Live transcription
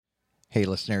Hey,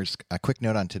 listeners, a quick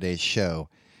note on today's show.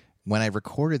 When I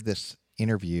recorded this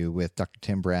interview with Dr.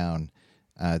 Tim Brown,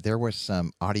 there was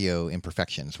some audio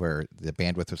imperfections where the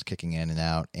bandwidth was kicking in and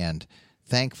out. And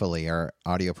thankfully, our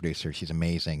audio producer, she's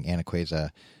amazing, Anna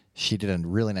Queza, she did a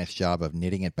really nice job of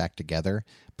knitting it back together.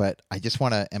 But I just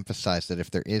want to emphasize that if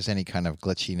there is any kind of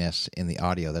glitchiness in the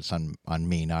audio, that's on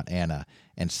me, not Anna.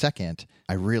 And second,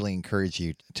 I really encourage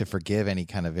you to forgive any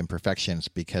kind of imperfections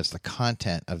because the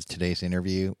content of today's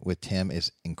interview with Tim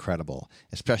is incredible,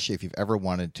 especially if you've ever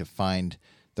wanted to find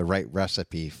the right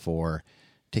recipe for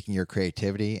taking your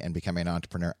creativity and becoming an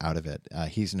entrepreneur out of it.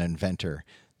 He's an inventor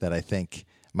that I think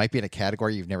might be in a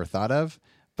category you've never thought of,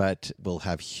 but will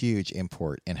have huge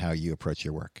import in how you approach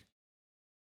your work.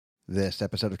 This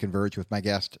episode of Converge with my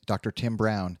guest, Dr. Tim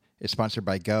Brown, is sponsored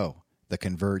by Go, the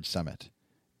Converge Summit.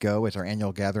 Go is our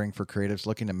annual gathering for creatives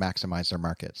looking to maximize their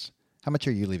markets. How much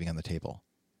are you leaving on the table?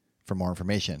 For more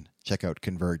information, check out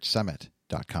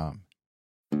convergesummit.com.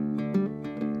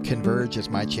 Converge is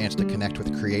my chance to connect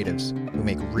with creatives who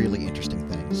make really interesting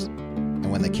things,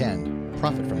 and when they can,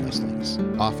 profit from those things,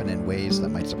 often in ways that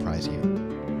might surprise you.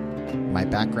 My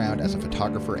background as a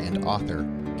photographer and author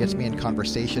gets me in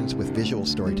conversations with visual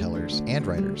storytellers and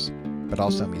writers, but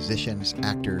also musicians,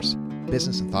 actors,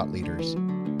 business and thought leaders,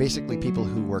 basically people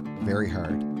who work very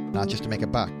hard, not just to make a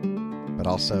buck, but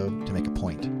also to make a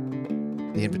point.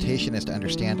 The invitation is to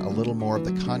understand a little more of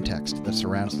the context that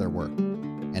surrounds their work,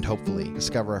 and hopefully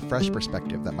discover a fresh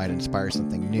perspective that might inspire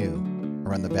something new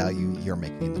around the value you're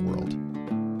making in the world.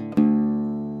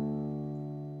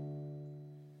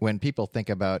 When people think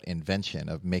about invention,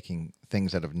 of making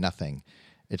things out of nothing,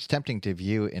 it's tempting to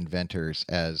view inventors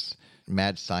as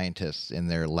mad scientists in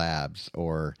their labs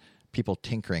or people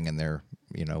tinkering in their,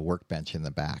 workbench in the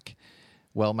back.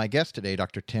 Well, my guest today,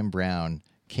 Dr. Tim Brown,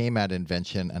 came at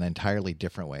invention an entirely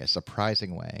different way, a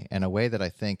surprising way, and a way that I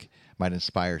think might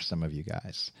inspire some of you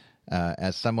guys.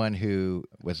 As someone who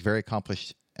was very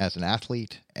accomplished as an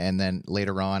athlete and then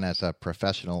later on as a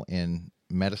professional in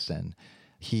medicine,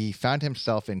 he found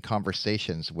himself in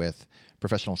conversations with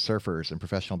professional surfers and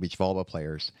professional beach volleyball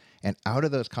players. And out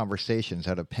of those conversations,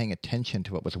 out of paying attention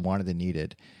to what was wanted and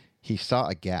needed, he saw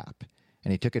a gap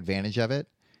and he took advantage of it.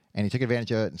 And he took advantage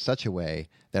of it in such a way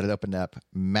that it opened up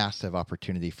massive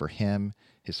opportunity for him,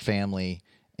 his family,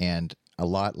 and a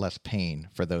lot less pain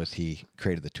for those he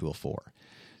created the tool for.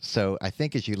 So I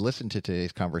think as you listen to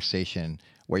today's conversation,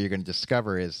 what you're going to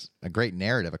discover is a great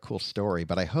narrative, a cool story,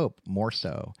 but I hope more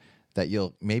so that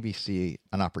you'll maybe see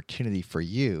an opportunity for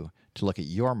you to look at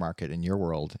your market and your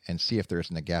world and see if there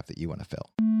isn't a gap that you want to fill.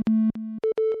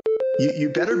 You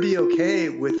better be okay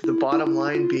with the bottom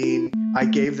line being, I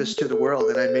gave this to the world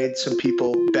and I made some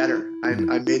people better.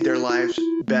 I made their lives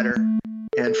better.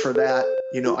 And for that,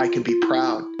 I can be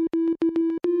proud.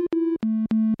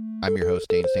 I'm your host,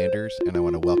 Dane Sanders, and I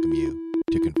want to welcome you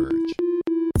to Converge.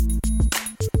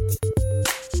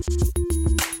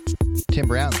 Tim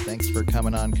Brown, thanks for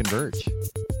coming on Converge.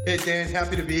 Hey, Dan,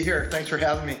 happy to be here. Thanks for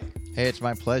having me. Hey, it's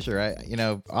my pleasure.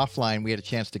 Offline, we had a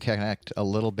chance to connect a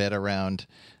little bit around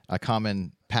a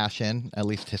common passion, at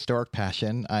least historic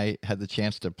passion. I had the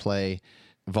chance to play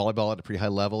volleyball at a pretty high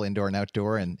level, indoor and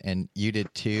outdoor, and you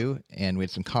did too. And we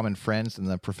had some common friends in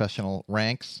the professional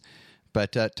ranks.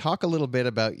 But talk a little bit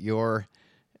about your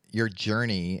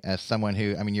journey as someone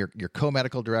who, you're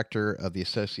co-medical director of the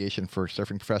Association for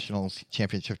Surfing Professionals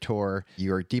Championship Tour.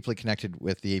 You are deeply connected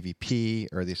with the AVP,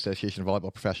 or the Association of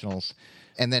Volleyball Professionals,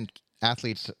 and then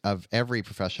athletes of every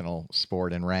professional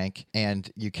sport and rank.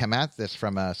 And you come at this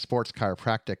from a sports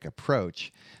chiropractic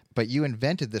approach, but you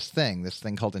invented this thing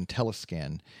called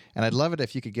IntelliSkin. And I'd love it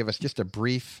if you could give us just a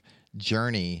brief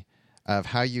journey of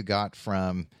how you got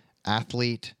from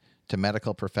athlete to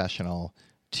medical professional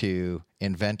to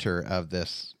inventor of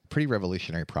this pretty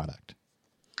revolutionary product.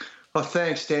 Well,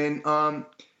 thanks, Dane.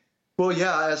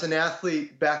 As an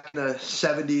athlete back in the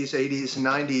 70s, 80s, and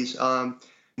 90s,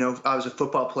 I was a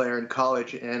football player in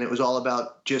college, and it was all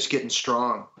about just getting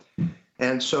strong.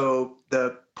 And so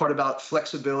the part about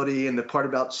flexibility and the part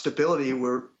about stability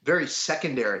were very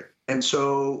secondary. And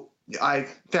so I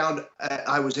found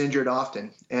I was injured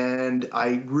often, and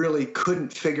I really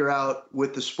couldn't figure out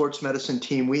with the sports medicine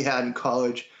team we had in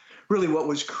college really what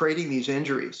was creating these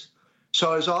injuries.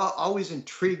 So I was always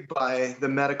intrigued by the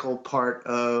medical part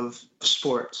of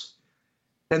sports.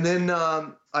 And then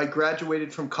I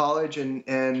graduated from college and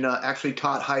actually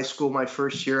taught high school my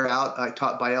first year out. I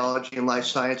taught biology and life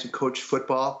science and coached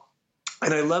football.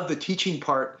 And I loved the teaching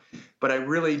part, but I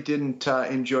really didn't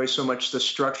enjoy so much the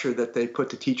structure that they put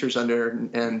the teachers under.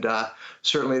 And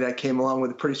certainly that came along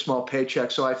with a pretty small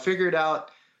paycheck. So I figured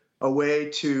out a way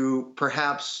to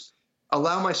perhaps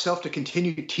allow myself to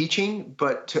continue teaching,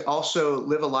 but to also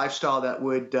live a lifestyle that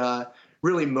would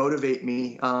really motivate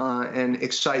me and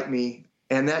excite me.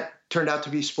 And that turned out to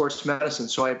be sports medicine.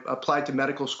 So I applied to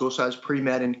medical school. So I was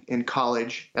pre-med in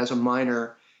college as a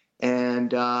minor.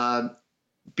 And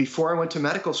before I went to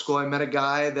medical school, I met a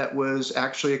guy that was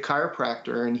actually a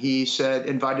chiropractor. And he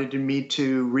invited me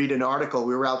to read an article.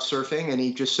 We were out surfing, and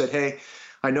he just said, "Hey,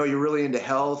 I know you're really into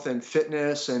health and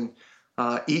fitness and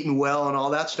eating well and all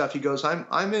that stuff." He goes, I'm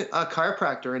a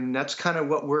chiropractor, and that's kind of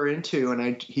what we're into.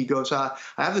 And he goes, I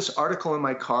have this article in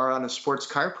my car on a sports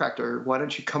chiropractor. Why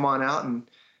don't you come on out, and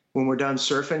when we're done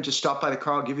surfing, just stop by the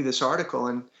car. I'll give you this article.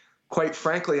 And quite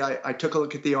frankly, I took a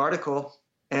look at the article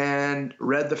and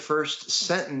read the first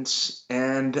sentence,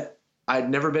 and I'd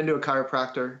never been to a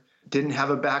chiropractor, didn't have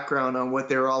a background on what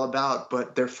they were all about,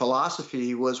 but their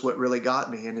philosophy was what really got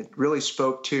me. And it really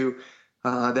spoke to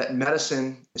that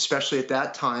medicine, especially at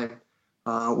that time,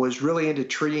 was really into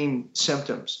treating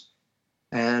symptoms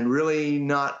and really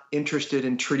not interested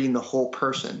in treating the whole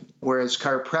person. Whereas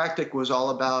chiropractic was all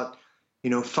about,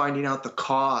 finding out the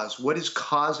cause, what is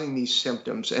causing these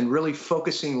symptoms, and really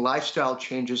focusing lifestyle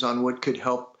changes on what could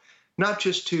help, not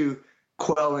just to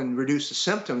quell and reduce the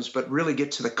symptoms, but really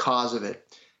get to the cause of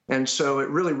it. And so it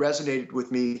really resonated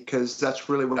with me, because that's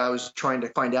really what I was trying to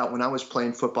find out when I was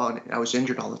playing football and I was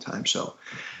injured all the time. So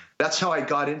that's how I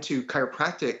got into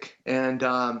chiropractic. And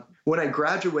when I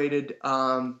graduated,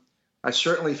 I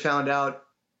certainly found out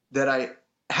that I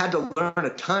had to learn a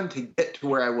ton to get to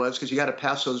where I was, because you got to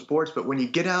pass those boards. But when you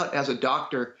get out as a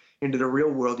doctor into the real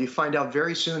world, you find out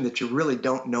very soon that you really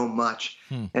don't know much.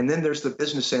 And then there's the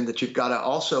business end that you've got to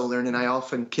also learn. And I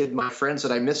often kid my friends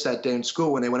that I missed that day in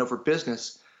school when they went over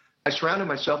business. I surrounded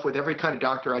myself with every kind of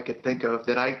doctor I could think of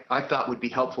that I thought would be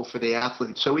helpful for the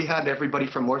athlete. So we had everybody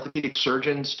from orthopedic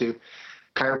surgeons to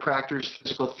chiropractors,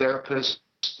 physical therapists,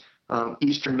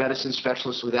 Eastern medicine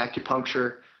specialists with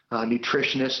acupuncture,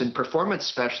 nutritionists, and performance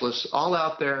specialists, all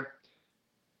out there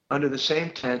under the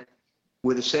same tent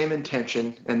with the same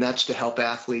intention, and that's to help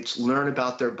athletes learn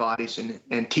about their bodies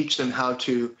and teach them how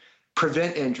to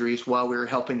prevent injuries while we were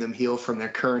helping them heal from their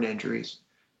current injuries.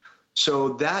 So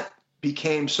that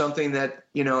became something that,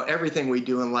 everything we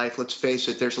do in life, let's face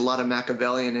it, there's a lot of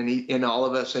Machiavellian in all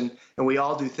of us, and we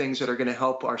all do things that are going to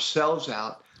help ourselves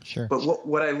out. Sure. But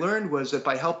what I learned was that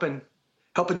by helping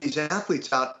these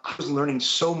athletes out, I was learning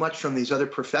so much from these other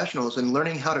professionals and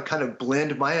learning how to kind of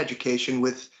blend my education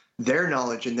with their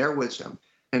knowledge and their wisdom.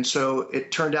 And so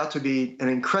it turned out to be an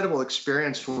incredible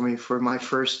experience for me for my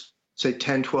first, say,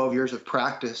 10, 12 years of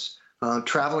practice,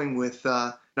 traveling with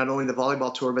not only the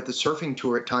volleyball tour, but the surfing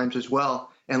tour at times as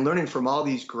well, and learning from all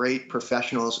these great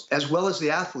professionals, as well as the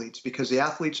athletes, because the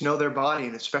athletes know their body,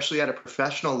 and especially at a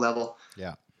professional level.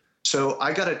 Yeah. So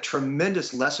I got a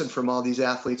tremendous lesson from all these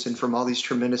athletes and from all these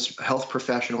tremendous health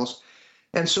professionals.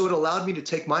 And so it allowed me to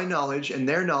take my knowledge and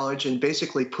their knowledge and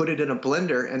basically put it in a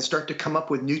blender and start to come up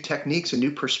with new techniques and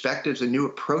new perspectives and new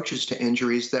approaches to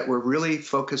injuries that were really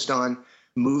focused on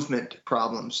movement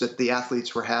problems that the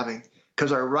athletes were having.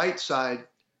 Because our right side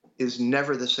is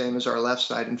never the same as our left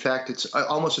side. In fact, it's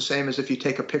almost the same as if you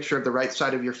take a picture of the right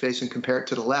side of your face and compare it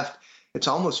to the left. It's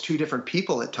almost two different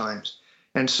people at times.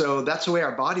 And so that's the way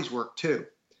our bodies work too.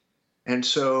 And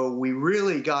so we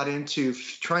really got into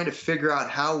trying to figure out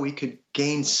how we could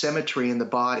gain symmetry in the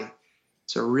body.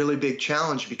 It's a really big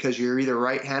challenge because you're either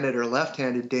right-handed or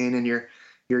left-handed, Dane, and you're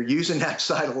using that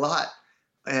side a lot.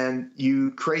 And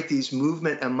you create these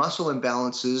movement and muscle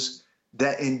imbalances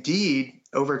that indeed,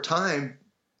 over time,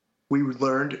 we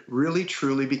learned really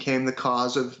truly became the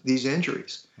cause of these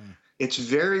injuries. It's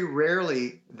very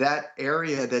rarely that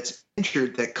area that's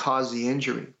injured that caused the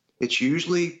injury. It's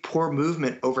usually poor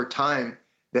movement over time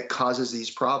that causes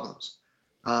these problems.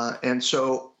 And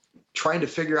so trying to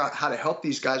figure out how to help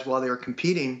these guys while they were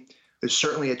competing is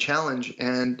certainly a challenge.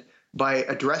 And by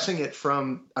addressing it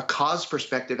from a cause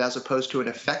perspective as opposed to an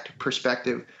effect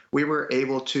perspective, we were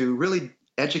able to really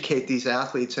educate these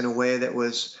athletes in a way that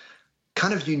was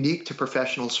kind of unique to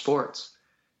professional sports.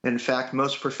 In fact,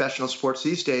 most professional sports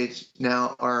these days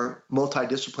now are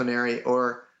multidisciplinary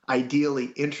or ideally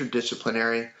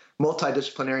interdisciplinary.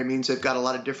 Multidisciplinary means they've got a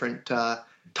lot of different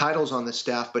titles on the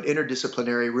staff, but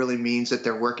interdisciplinary really means that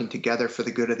they're working together for the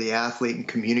good of the athlete and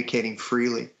communicating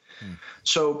freely.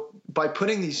 So by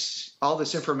putting all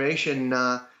this information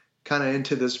kind of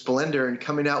into this blender and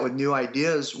coming out with new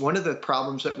ideas, one of the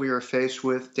problems that we were faced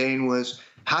with, Dane, was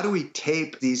how do we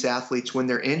tape these athletes when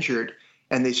they're injured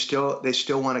and they still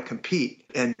want to compete?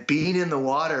 And being in the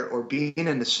water or being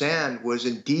in the sand was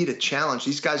indeed a challenge.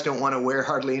 These guys don't want to wear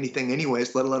hardly anything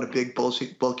anyways, let alone a big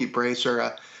bulky brace or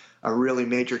a really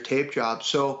major tape job.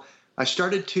 So I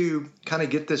started to kind of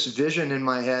get this vision in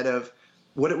my head of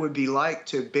what it would be like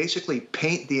to basically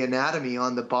paint the anatomy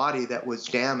on the body that was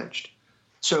damaged.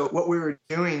 So what we were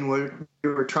doing was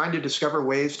we were trying to discover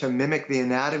ways to mimic the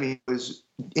anatomy that was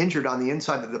injured on the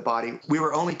inside of the body. We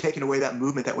were only taking away that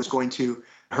movement that was going to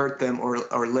hurt them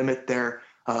or limit their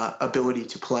ability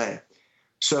to play.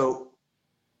 So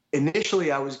initially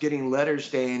I was getting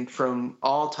letters, Dane, from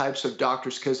all types of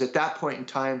doctors, because at that point in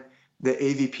time, the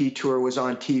AVP tour was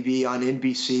on TV on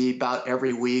NBC about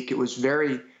every week. It was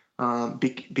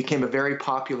became a very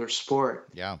popular sport.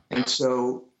 Yeah. And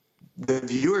so the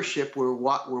viewership, we're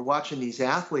watching these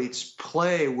athletes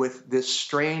play with this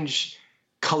strange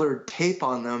colored tape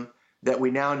on them that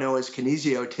we now know as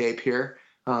kinesio tape here,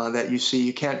 that you see.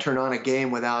 You can't turn on a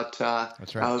game without,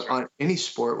 That's right. on any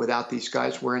sport without these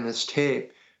guys wearing this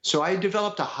tape. So I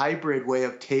developed a hybrid way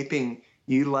of taping,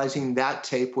 utilizing that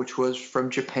tape, which was from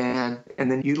Japan, and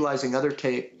then utilizing other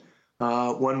tape.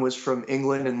 One was from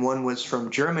England and one was from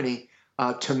Germany,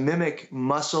 to mimic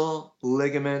muscle,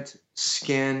 ligament,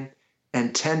 skin,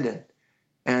 and tendon.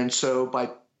 And so by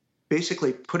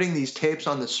basically putting these tapes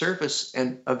on the surface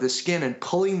of the skin and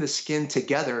pulling the skin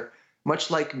together,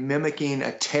 much like mimicking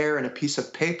a tear in a piece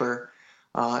of paper,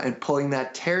 and pulling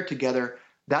that tear together,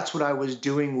 that's what I was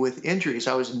doing with injuries.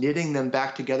 I was knitting them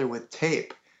back together with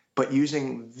tape, but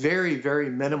using very, very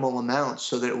minimal amounts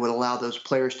so that it would allow those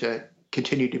players to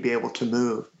continue to be able to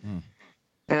move.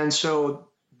 And so,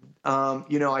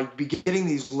 I'd be getting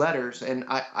these letters, and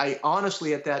I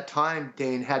honestly at that time,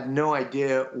 Dane, had no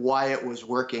idea why it was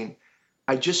working.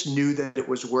 I just knew that it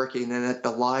was working and that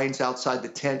the lines outside the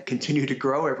tent continued to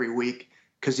grow every week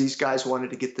because these guys wanted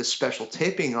to get this special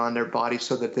taping on their body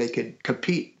so that they could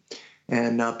compete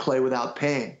and play without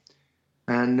pain.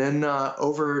 And then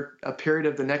over a period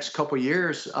of the next couple of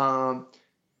years, one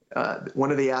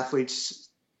of the athletes,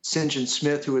 St. John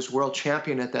Smith, who was world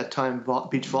champion at that time,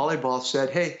 beach volleyball, said,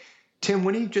 "Hey, Tim,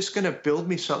 when are you just going to build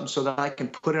me something so that I can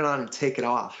put it on and take it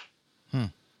off?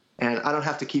 And I don't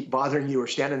have to keep bothering you or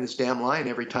stand in this damn line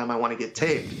every time I want to get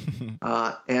taped."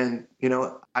 And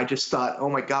I just thought, oh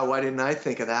my God, why didn't I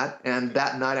think of that? And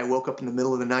that night I woke up in the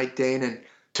middle of the night, Dane, and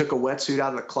took a wetsuit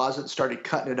out of the closet, started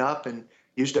cutting it up, and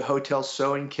used a hotel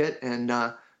sewing kit and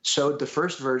sewed the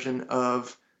first version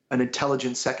of an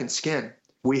intelligent second skin.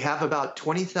 We have about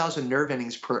 20,000 nerve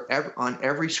endings on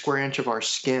every square inch of our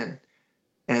skin.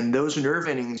 And those nerve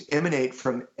endings emanate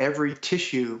from every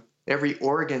tissue, every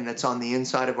organ that's on the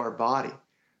inside of our body.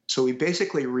 So we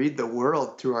basically read the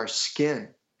world through our skin.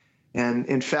 And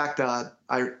in fact, I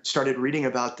started reading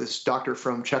about this doctor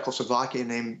from Czechoslovakia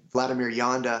named Vladimir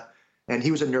Janda, and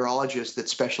he was a neurologist that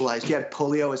specialized. He had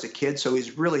polio as a kid, so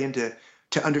he's really into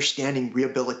understanding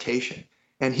rehabilitation.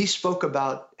 And he spoke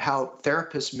about how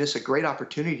therapists miss a great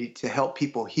opportunity to help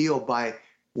people heal by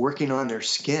working on their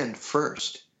skin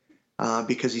first,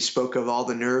 because he spoke of all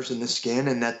the nerves in the skin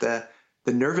and that the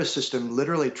nervous system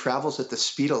literally travels at the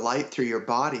speed of light through your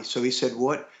body. So he said,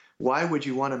 why would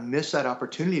you want to miss that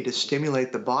opportunity to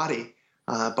stimulate the body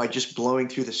by just blowing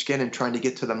through the skin and trying to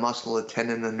get to the muscle, the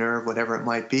tendon, the nerve, whatever it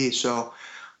might be? So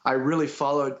I really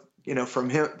followed,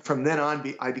 from him. From then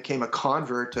on, I became a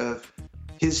convert of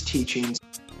his teachings.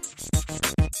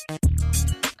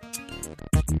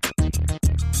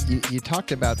 You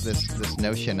talked about this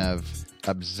notion of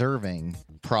observing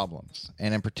problems,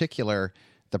 and in particular,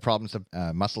 the problems of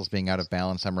muscles being out of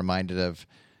balance. I'm reminded of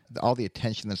all the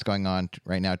attention that's going on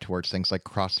right now towards things like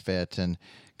CrossFit and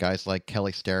guys like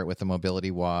Kelly Starrett with the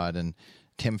mobility WOD, and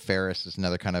Tim Ferriss is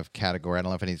another kind of category. I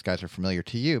don't know if any of these guys are familiar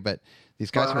to you, but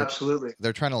these guys absolutely.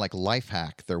 They're trying to life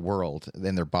hack their world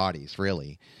and their bodies,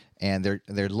 really. And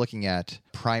they're looking at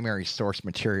primary source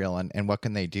material and what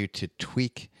can they do to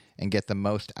tweak and get the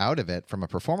most out of it from a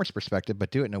performance perspective,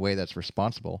 but do it in a way that's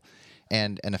responsible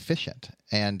and efficient.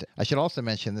 And I should also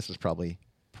mention, this is probably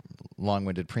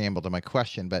long-winded preamble to my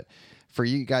question, but for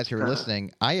you guys who are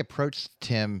listening, I approached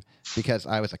Tim because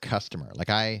I was a customer.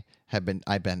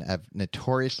 I've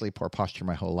notoriously poor posture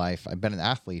my whole life. I've been an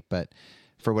athlete, but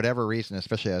for whatever reason,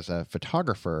 especially as a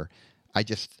photographer, I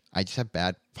just have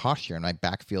bad posture and my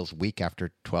back feels weak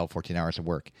after 12, 14 hours of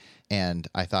work. And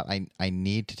I thought I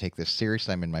need to take this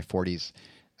seriously. I'm in my 40s.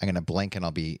 I'm going to blink and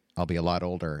I'll be a lot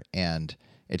older. And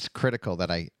it's critical that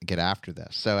I get after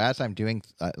this. So as I'm doing,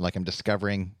 I'm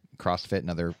discovering CrossFit and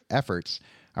other efforts,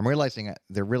 I'm realizing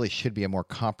there really should be a more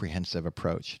comprehensive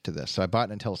approach to this. So I bought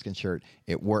an IntelliSkin shirt.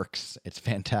 It works. It's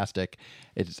fantastic.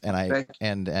 The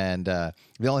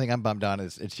only thing I'm bummed on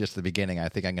is it's just the beginning. I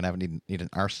think I'm going to need an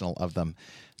arsenal of them,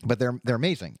 but they're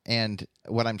amazing. And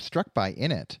what I'm struck by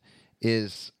in it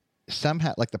is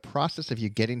somehow the process of you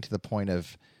getting to the point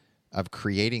of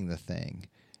creating the thing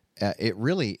it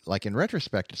really, like in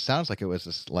retrospect, it sounds like it was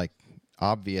this like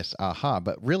obvious aha,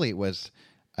 but really it was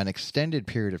an extended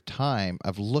period of time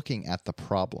of looking at the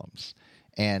problems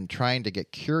and trying to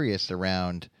get curious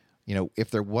around, if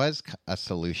there was a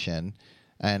solution.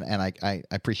 And I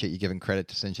appreciate you giving credit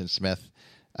to St. John Smith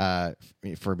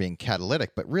for being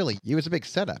catalytic, but really, it was a big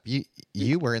setup.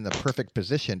 You were in the perfect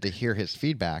position to hear his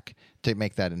feedback to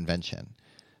make that invention.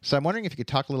 So I'm wondering if you could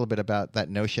talk a little bit about that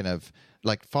notion of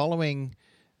like following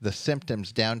the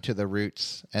symptoms down to the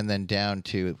roots and then down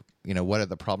to, what are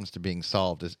the problems to being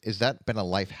solved? Is that been a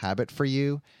life habit for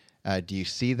you? Do you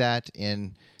see that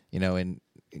in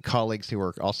colleagues who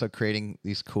are also creating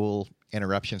these cool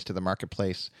interruptions to the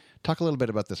marketplace? Talk a little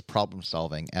bit about this problem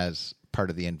solving as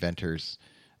part of the inventor's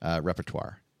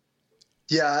repertoire.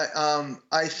 Yeah,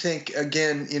 I think,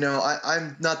 again,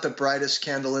 I'm not the brightest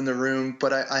candle in the room,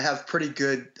 but I have pretty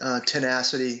good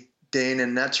tenacity, Dane,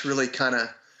 and that's really kind of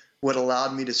what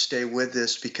allowed me to stay with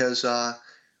this, because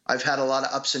I've had a lot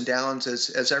of ups and downs,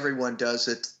 as everyone does,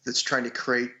 that's trying to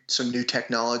create some new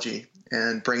technology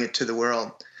and bring it to the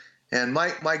world. And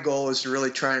my goal is to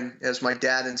really try and, as my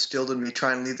dad instilled in me,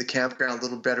 try and leave the campground a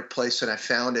little better place than I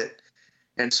found it.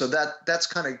 And so that's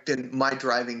kind of been my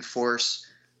driving force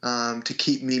to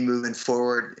keep me moving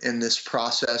forward in this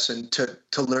process, and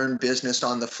to learn business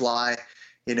on the fly,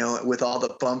 with all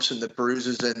the bumps and the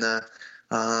bruises and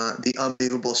the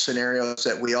unbelievable scenarios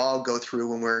that we all go through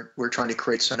when we're trying to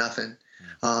create nothing.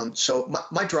 So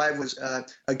my drive was,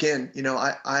 again,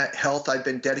 health. I've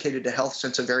been dedicated to health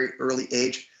since a very early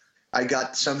age. I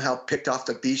got somehow picked off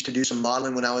the beach to do some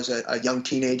modeling when I was a young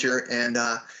teenager. And,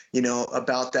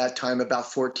 about that time,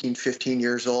 about 14, 15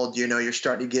 years old, you're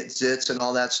starting to get zits and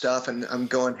all that stuff. And I'm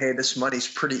going, hey, this money's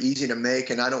pretty easy to make.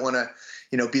 And I don't want to,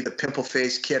 be the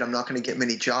pimple-faced kid. I'm not going to get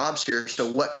many jobs here.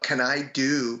 So what can I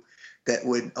do that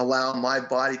would allow my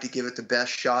body to give it the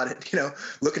best shot at,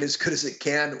 looking as good as it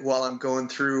can while I'm going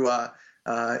through,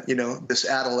 this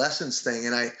adolescence thing.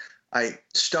 And I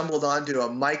stumbled onto a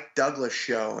Mike Douglas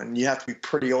show, and you have to be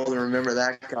pretty old to remember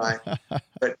that guy.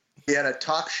 But he had a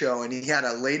talk show, and he had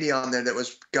a lady on there that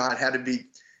was, God, had to be,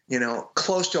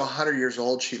 close to 100 years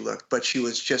old she looked, but she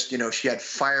was just, she had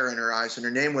fire in her eyes, and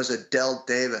her name was Adele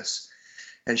Davis.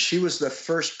 And she was the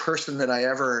first person that I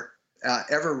ever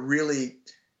really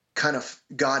kind of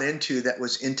got into that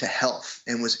was into health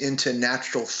and was into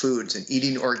natural foods and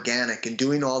eating organic and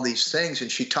doing all these things.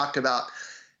 And she talked about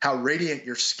how radiant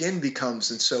your skin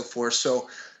becomes and so forth. So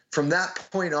from that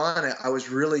point on, I was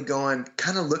really going,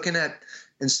 kind of looking at,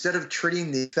 instead of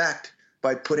treating the effect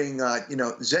by putting,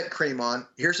 Zet cream on,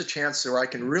 here's a chance where I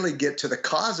can really get to the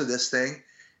cause of this thing.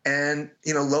 And,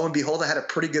 lo and behold, I had a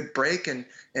pretty good break, and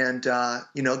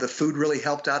the food really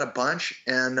helped out a bunch,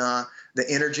 and the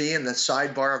energy and the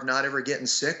sidebar of not ever getting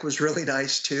sick was really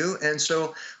nice too. And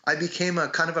so I became a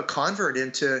kind of a convert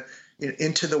into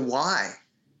the why.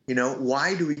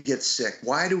 Why do we get sick?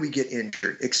 Why do we get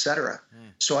injured, et cetera?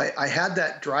 So I had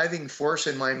that driving force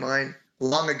in my mind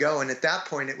long ago. And at that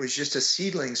point, it was just a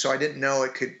seedling. So I didn't know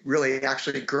it could really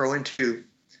actually grow into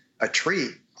a tree.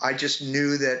 I just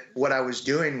knew that what I was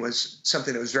doing was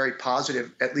something that was very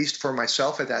positive, at least for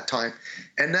myself at that time.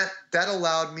 And that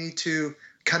allowed me to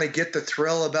kind of get the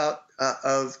thrill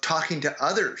of talking to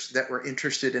others that were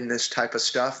interested in this type of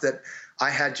stuff that I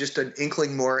had just an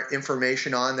inkling more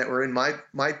information on, that were in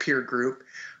my peer group,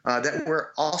 that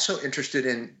were also interested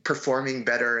in performing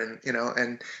better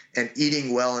and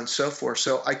eating well and so forth.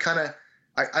 So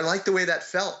I liked the way that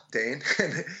felt, Dane,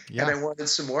 and I wanted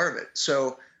some more of it.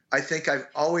 So I think I've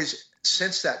always,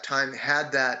 since that time,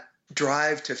 had that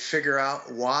drive to figure out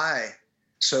why.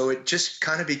 So it just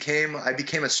kind of I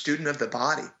became a student of the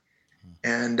body.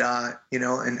 And,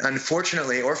 and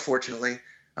unfortunately or fortunately,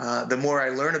 the more I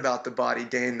learn about the body,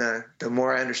 Dane, the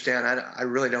more I understand I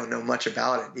really don't know much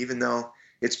about it, even though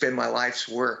it's been my life's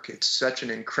work. It's such an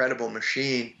incredible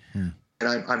machine, and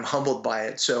I'm humbled by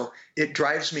it. So it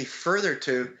drives me further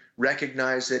to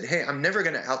recognize that, hey, I'm never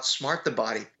going to outsmart the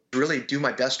body. Really do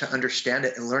my best to understand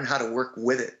it and learn how to work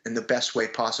with it in the best way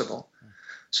possible.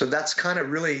 So that's kind of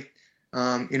really,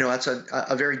 that's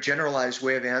a very generalized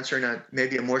way of answering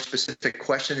maybe a more specific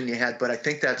question than you had, but I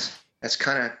think that's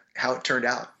kind of how it turned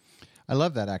out. I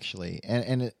love that, actually.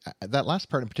 And that last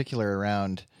part in particular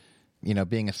around,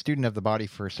 being a student of the body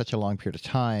for such a long period of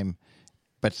time,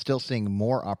 but still seeing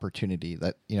more opportunity,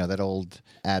 that, that old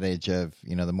adage of,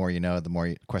 the more you know, the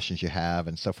more questions you have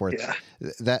and so forth. Yeah.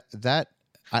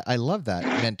 I love that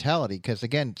mentality, because,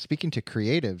 again, speaking to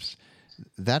creatives,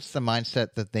 that's the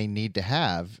mindset that they need to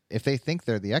have. If they think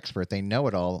they're the expert, they know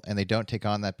it all, and they don't take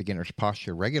on that beginner's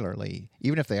posture regularly,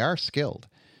 even if they are skilled,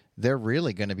 they're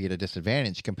really going to be at a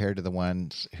disadvantage compared to the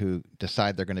ones who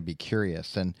decide they're going to be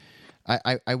curious. And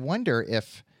I wonder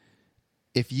if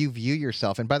you view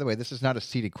yourself, and by the way, this is not a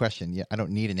seated question. I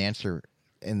don't need an answer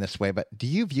in this way, but do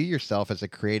you view yourself as a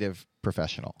creative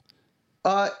professional?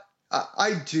 I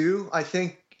do. I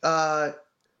think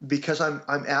because I'm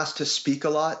asked to speak a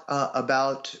lot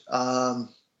about how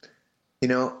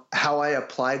I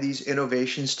apply these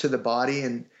innovations to the body,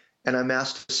 and I'm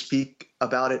asked to speak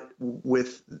about it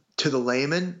to the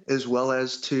layman as well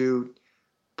as to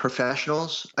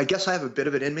professionals. I guess I have a bit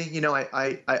of it in me.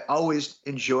 I always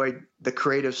enjoyed the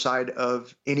creative side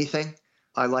of anything.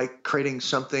 I like creating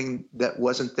something that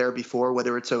wasn't there before,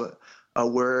 whether it's a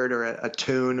word or a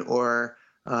tune or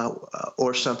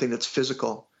something that's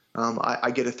physical. I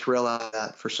get a thrill out of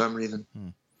that for some reason.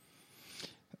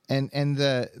 And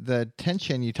the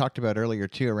tension you talked about earlier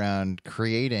too around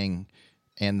creating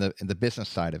and the business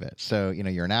side of it. So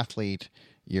you're an athlete.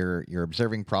 You're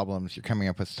observing problems. You're coming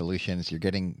up with solutions. You're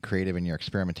getting creative in your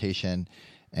experimentation,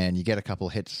 and you get a couple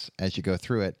hits as you go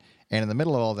through it. And in the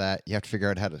middle of all that, you have to figure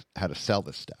out how to sell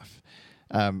this stuff.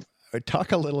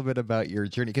 Talk a little bit about your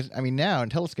journey, because now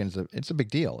IntelliSkin it's a big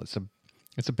deal.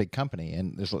 It's a big company,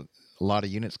 and there's a lot of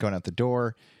units going out the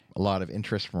door, a lot of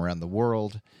interest from around the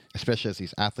world, especially as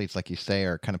these athletes, like you say,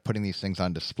 are kind of putting these things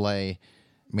on display.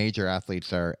 Major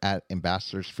athletes are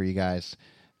ambassadors for you guys.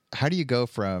 How do you go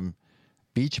from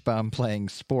beach bum playing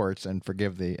sports, and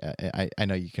forgive the I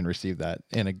know you can receive that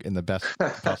in the best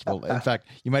possible. In fact,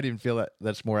 you might even feel that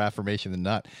that's more affirmation than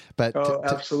not. But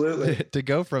absolutely, to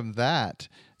go from that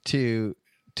to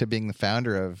being the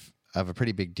founder of a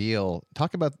pretty big deal.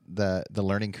 Talk about the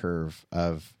learning curve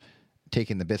of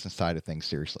taking the business side of things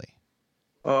seriously.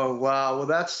 Oh wow, well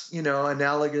that's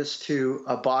analogous to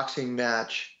a boxing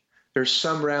match. There's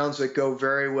some rounds that go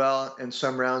very well, and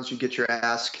some rounds you get your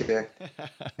ass kicked,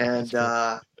 and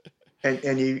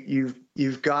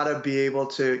you've got to be able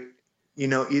to,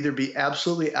 either be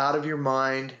absolutely out of your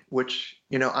mind, which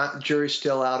jury's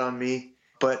still out on me,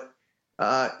 but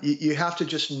you have to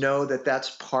just know that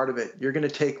that's part of it. You're going to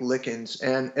take lickings,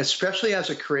 and especially as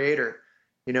a creator,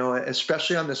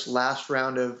 especially on this last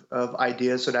round of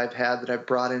ideas that I've had that I've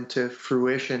brought into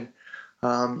fruition,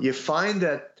 you find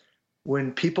that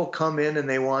when people come in and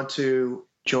they want to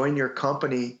join your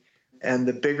company, and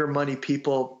the bigger money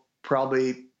people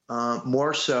probably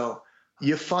more so,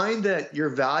 you find that your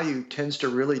value tends to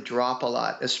really drop a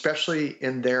lot, especially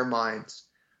in their minds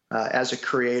as a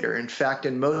creator. In fact,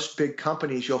 in most big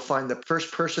companies, you'll find the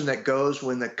first person that goes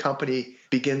when the company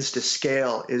begins to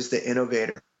scale is the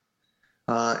innovator.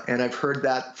 And I've heard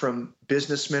that from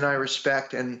businessmen I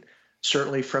respect, and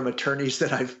certainly from attorneys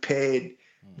that I've paid,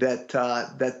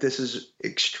 that this is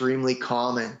extremely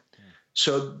common.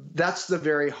 So that's the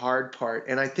very hard part.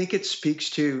 And I think it speaks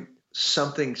to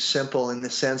something simple in the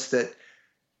sense that,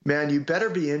 man, you better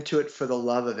be into it for the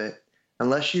love of it.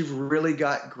 Unless you've really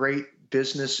got great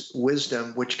business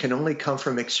wisdom, which can only come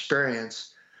from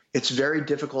experience, it's very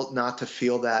difficult not to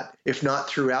feel that. If not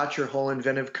throughout your whole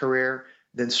inventive career,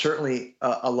 then certainly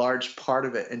a large part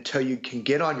of it, until you can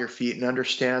get on your feet and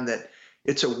understand that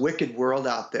it's a wicked world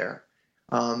out there.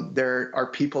 There are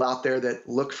people out there that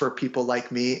look for people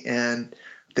like me, and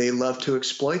they love to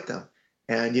exploit them.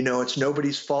 And, it's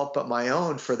nobody's fault but my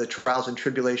own for the trials and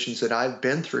tribulations that I've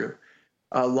been through.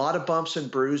 A lot of bumps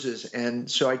and bruises. And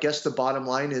so I guess the bottom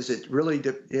line is it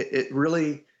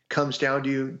really comes down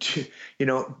to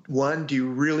one, do you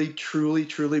really, truly,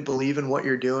 truly believe in what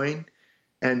you're doing?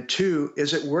 And two,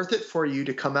 is it worth it for you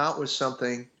to come out with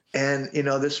something? And,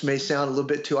 this may sound a little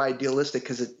bit too idealistic,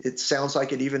 because it sounds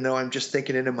like it, even though I'm just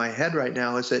thinking it in my head right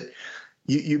now, is that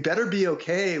you better be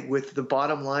okay with the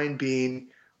bottom line being,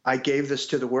 I gave this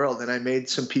to the world and I made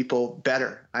some people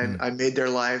better. I made their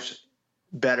lives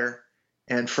better.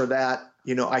 And for that,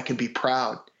 I can be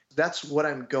proud. That's what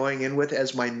I'm going in with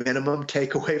as my minimum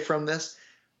takeaway from this.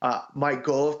 My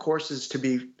goal, of course, is to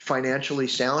be financially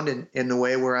sound in the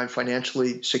way where I'm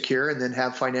financially secure and then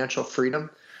have financial freedom.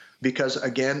 Because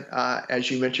again,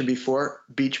 as you mentioned before,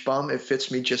 beach bum, it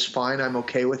fits me just fine. I'm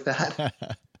okay with that.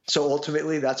 So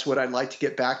ultimately, that's what I'd like to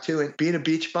get back to. And being a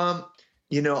beach bum,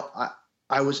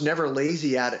 I was never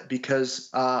lazy at it, because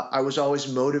I was always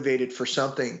motivated for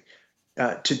something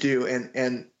to do.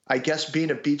 And I guess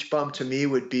being a beach bum to me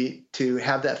would be to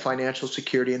have that financial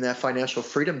security and that financial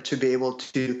freedom to be able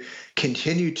to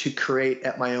continue to create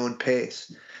at my own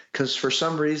pace. Because for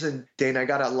some reason, Dane, I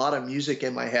got a lot of music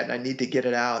in my head and I need to get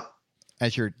it out.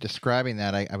 As you're describing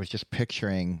that, I was just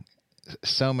picturing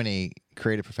so many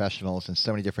creative professionals in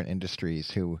so many different industries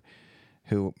who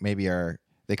maybe are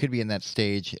they could be in that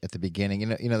stage at the beginning.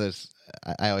 There's,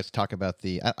 I always talk about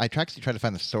I actually tried to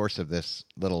find the source of this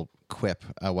little quip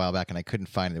a while back, and I couldn't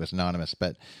find it. It was anonymous,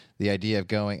 but the idea of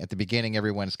going at the beginning,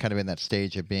 everyone's kind of in that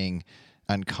stage of being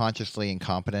unconsciously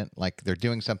incompetent, like they're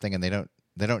doing something and they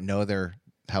don't know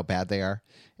how bad they are,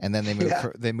 and then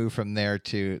they move from there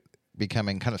to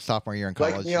becoming kind of sophomore year in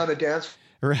college. Like me on the dance.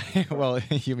 Right. Well,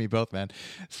 you and me both, man.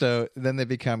 So then they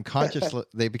become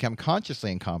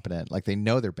consciously incompetent, like they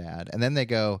know they're bad, and then they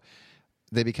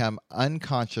become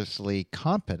unconsciously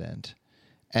competent,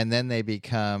 and then they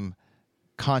become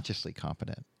consciously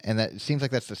competent, and that seems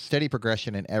like that's a steady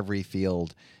progression in every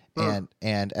field.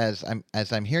 And as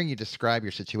I'm hearing you describe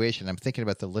your situation, I'm thinking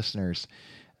about the listeners,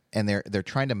 and they're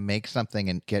trying to make something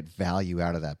and get value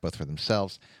out of that, both for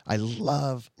themselves. I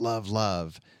love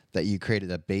that you created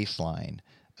a baseline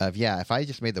of, if I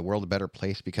just made the world a better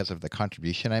place because of the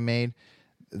contribution I made,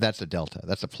 that's a delta,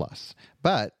 that's a plus.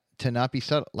 But to not be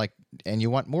subtle, and you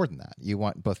want more than that. You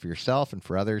want both for yourself and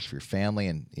for others, for your family,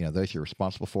 and those you're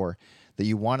responsible for, that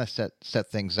you want to set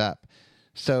things up.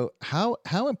 So how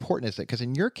important is it? Because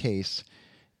in your case,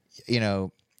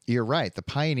 you're right. The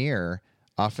pioneer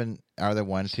often are the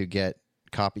ones who get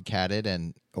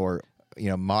copycatted or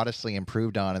modestly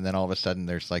improved on, and then all of a sudden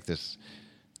there's like this.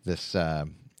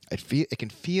 It can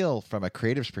feel from a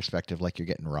creative's perspective like you're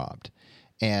getting robbed,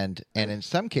 and in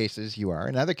some cases you are.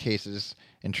 In other cases,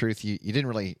 in truth, you didn't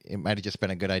really. It might have just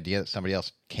been a good idea that somebody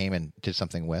else came and did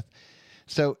something with.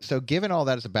 So given all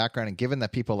that as a background, and given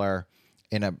that people are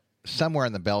somewhere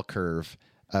in the bell curve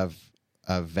of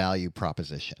value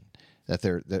proposition,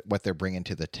 that what they're bringing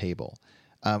to the table,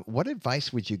 what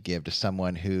advice would you give to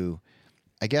someone who,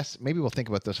 I guess maybe we'll think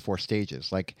about those 4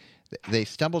 stages. Like they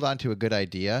stumbled onto a good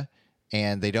idea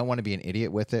and they don't want to be an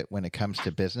idiot with it when it comes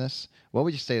to business. What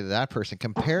would you say to that person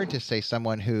compared to, say,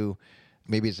 someone who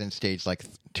maybe is in stage like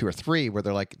 2 or 3 where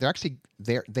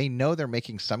they know they're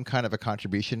making some kind of a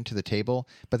contribution to the table,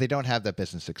 but they don't have that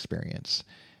business experience.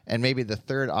 And maybe the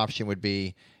third option would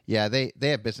be, they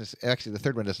have business. Actually, the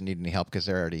third one doesn't need any help because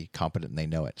they're already competent and they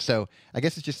know it. So I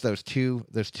guess it's just those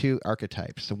two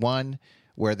archetypes. One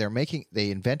where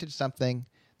they invented something,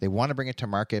 they want to bring it to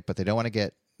market, but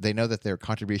they know that their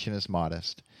contribution is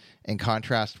modest. In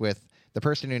contrast with the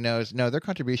person who knows, no, their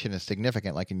contribution is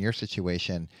significant, like in your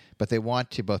situation, but they want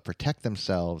to both protect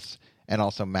themselves and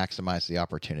also maximize the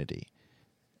opportunity.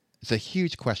 It's a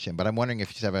huge question, but I'm wondering if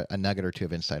you just have a nugget or two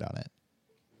of insight on it.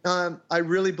 I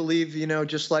really believe,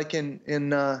 just like in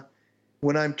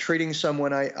when I'm treating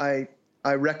someone, I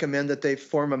recommend that they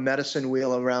form a medicine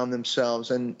wheel around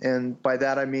themselves. And by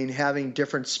that, I mean having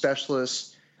different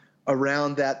specialists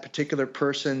around that particular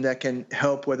person that can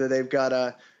help, whether they've got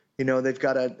a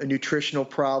nutritional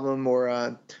problem or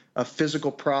a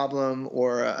physical problem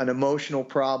or an emotional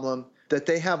problem, that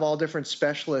they have all different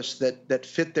specialists that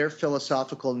fit their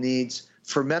philosophical needs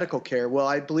for medical care. Well,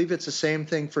 I believe it's the same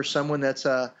thing for someone that's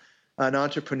an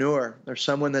entrepreneur or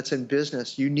someone that's in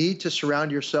business. You need to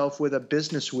surround yourself with a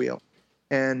business wheel.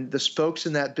 And the spokes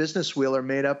in that business wheel are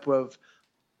made up of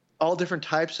all different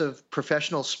types of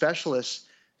professional specialists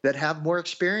that have more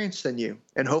experience than you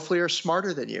and hopefully are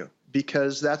smarter than you,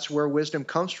 because that's where wisdom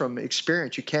comes from,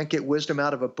 experience. You can't get wisdom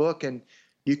out of a book, and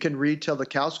you can read till the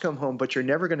cows come home, but you're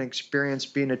never going to experience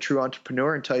being a true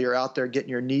entrepreneur until you're out there getting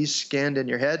your knees skinned and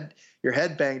your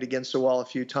head banged against the wall a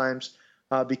few times,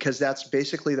 because that's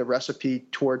basically the recipe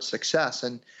towards success.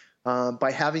 And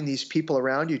by having these people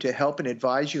around you to help and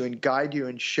advise you and guide you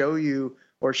and show you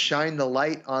or shine the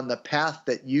light on the path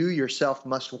that you yourself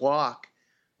must walk,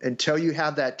 until you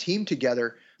have that team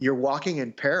together, you're walking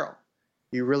in peril.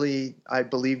 You really, I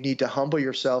believe, need to humble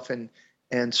yourself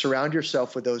and surround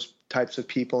yourself with those types of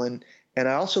people. And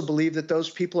I also believe that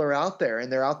those people are out there,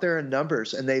 and they're out there in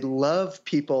numbers, and they love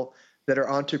people that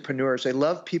are entrepreneurs. They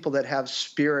love people that have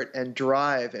spirit and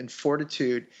drive and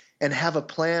fortitude and have a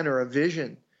plan or a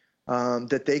vision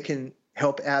that they can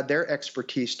help add their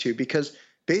expertise to, because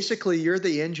basically you're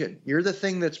the engine. You're the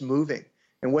thing that's moving.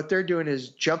 And what they're doing is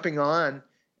jumping on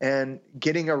and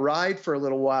getting a ride for a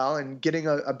little while and getting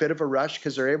a bit of a rush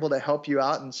because they're able to help you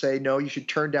out and say, no, you should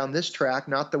turn down this track,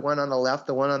 not the one on the left,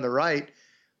 the one on the right.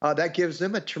 That gives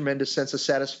them a tremendous sense of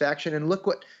satisfaction. And look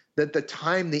what the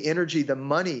time, the energy, the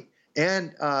money,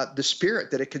 and the spirit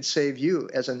that it could save you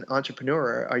as an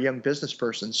entrepreneur, a young business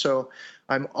person. So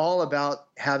I'm all about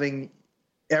having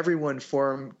everyone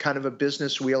form kind of a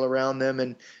business wheel around them.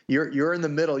 And you're in the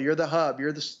middle, you're the hub,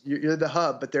 you're the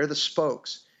hub, but they're the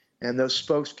spokes. And those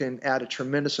spokes can add a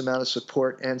tremendous amount of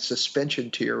support and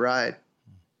suspension to your ride.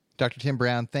 Dr. Tim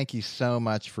Brown, thank you so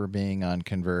much for being on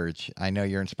Converge. I know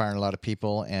you're inspiring a lot of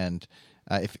people, and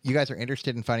If you guys are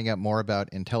interested in finding out more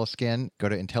about IntelliSkin, go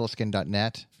to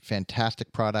IntelliSkin.net.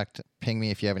 Fantastic product. Ping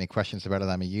me if you have any questions about it.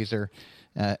 I'm a user,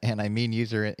 and I mean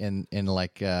user in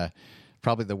like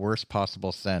probably the worst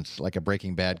possible sense, like a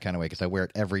Breaking Bad kind of way, because I wear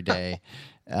it every day,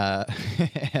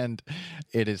 and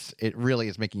it really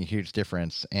is making a huge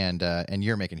difference. And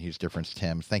you're making a huge difference,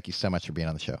 Tim. Thank you so much for being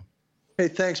on the show. Hey,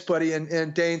 thanks, buddy.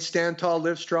 And Dane, stand tall,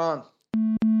 live strong.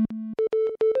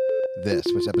 This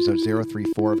was episode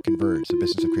 034 of Converge, the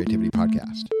Business of Creativity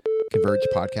podcast.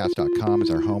 ConvergePodcast.com is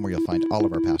our home where you'll find all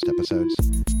of our past episodes.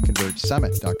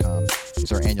 ConvergeSummit.com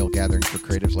is our annual gathering for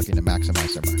creatives looking to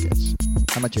maximize their markets.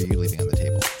 How much are you leaving on the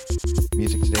table?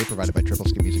 Music today provided by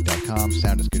TripleSkinMusic.com.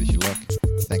 Sound as good as you look.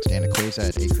 Thanks to Anna Queza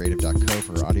at acreative.co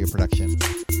for her audio production.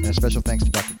 And a special thanks to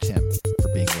Dr. Tim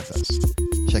for being with us.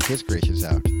 Check his creations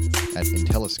out at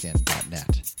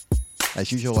IntelliSkin.net. As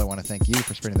usual, I want to thank you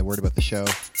for spreading the word about the show.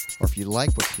 Or if you like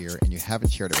what's here and you haven't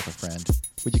shared it with a friend,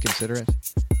 would you consider it?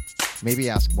 Maybe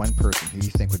ask one person who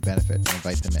you think would benefit and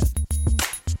invite them in.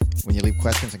 When you leave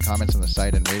questions and comments on the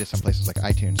site and rate us on places like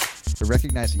iTunes, we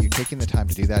recognize that you taking the time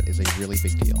to do that is a really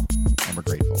big deal, and we're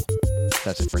grateful.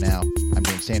 That's it for now. I'm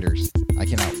Dan Sanders. I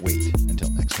cannot wait